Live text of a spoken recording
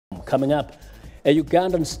Coming up, a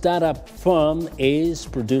Ugandan startup firm is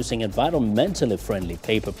producing environmentally friendly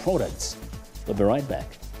paper products. We'll be right back.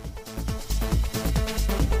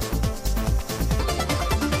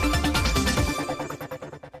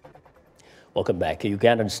 Welcome back. A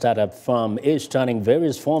Ugandan startup firm is turning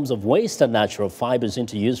various forms of waste and natural fibers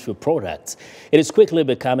into useful products. It is quickly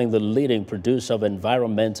becoming the leading producer of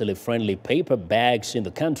environmentally friendly paper bags in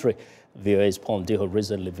the country. VOA's Paul Ndiho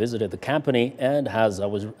recently visited the company and has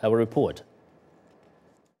our report.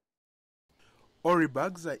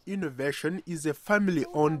 Oribags Innovations is a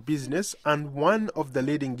family-owned business and one of the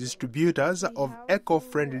leading distributors of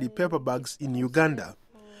eco-friendly paper bags in Uganda.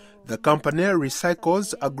 The company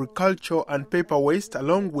recycles agricultural and paper waste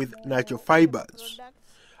along with natural fibers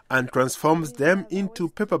and transforms them into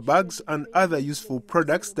paper bags and other useful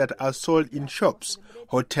products that are sold in shops,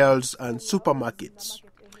 hotels and supermarkets.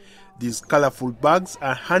 These colorful bags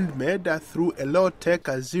are handmade through a low-tech,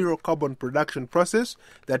 zero-carbon production process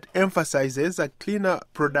that emphasizes a cleaner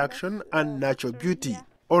production and natural beauty.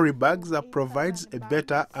 Oribags provides a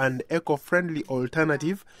better and eco-friendly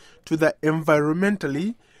alternative to the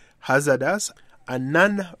environmentally hazardous and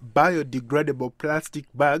non-biodegradable plastic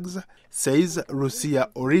bags, says Rusia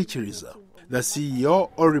Orichiriza, the CEO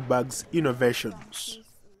Oribags Innovations.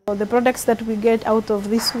 The products that we get out of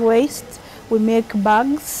this waste, we make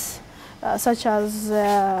bags such as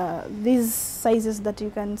these sizes that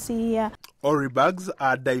you can see here. Oribags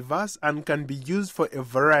are diverse and can be used for a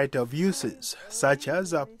variety of uses, such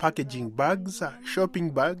as packaging bags,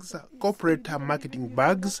 shopping bags, corporate marketing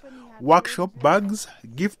bags, workshop bags,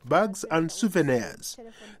 gift bags, and souvenirs.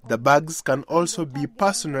 The bags can also be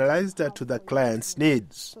personalized to the client's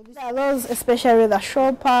needs. Those, especially the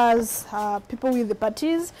shoppers, people with the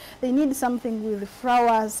parties, they need something with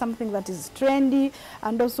flowers, something that is trendy,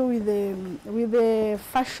 and also with the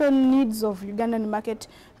fashion needs of Ugandan market,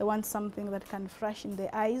 they want something that can flash in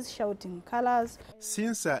the eyes, shouting colors.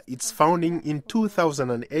 Since its founding in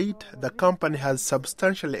 2008, the company has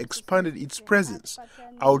substantially expanded its presence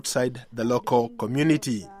outside the local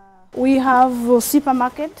community. We have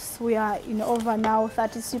supermarkets. We are in over now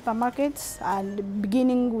 30 supermarkets, and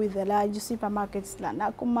beginning with the large supermarkets like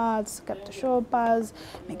Nakumatt, Capital Shoppers,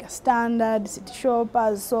 Mega Standard, City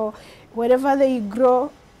Shoppers. So wherever they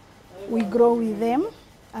grow, we grow with them,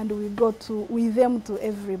 and we go with them to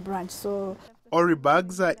every branch. So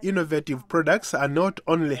Oribags' innovative products are not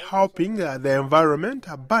only helping the environment,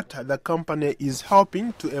 but the company is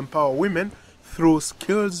helping to empower women through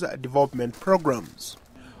skills development programs.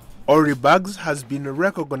 Oribags has been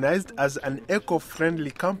recognized as an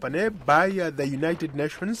eco-friendly company by the United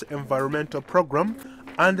Nations Environmental Programme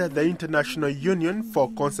and the International Union for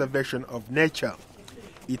Conservation of Nature.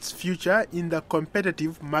 Its future in the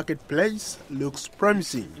competitive marketplace looks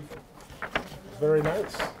promising. Very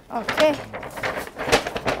nice. Okay.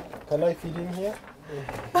 Can I fit in here?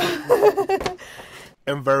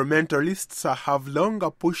 Environmentalists have long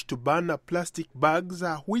pushed to ban plastic bags,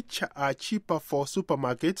 which are cheaper for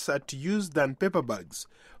supermarkets to use than paper bags,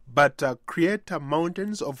 but create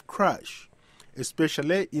mountains of trash,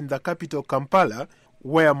 especially in the capital Kampala,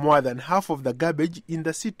 where more than half of the garbage in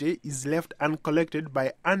the city is left uncollected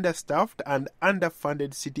by understaffed and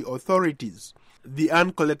underfunded city authorities. The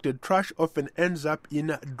uncollected trash often ends up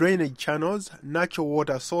in drainage channels, natural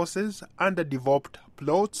water sources, underdeveloped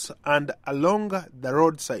plots, and along the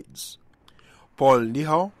roadsides. Paul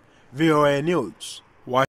Ndiho, VOA News.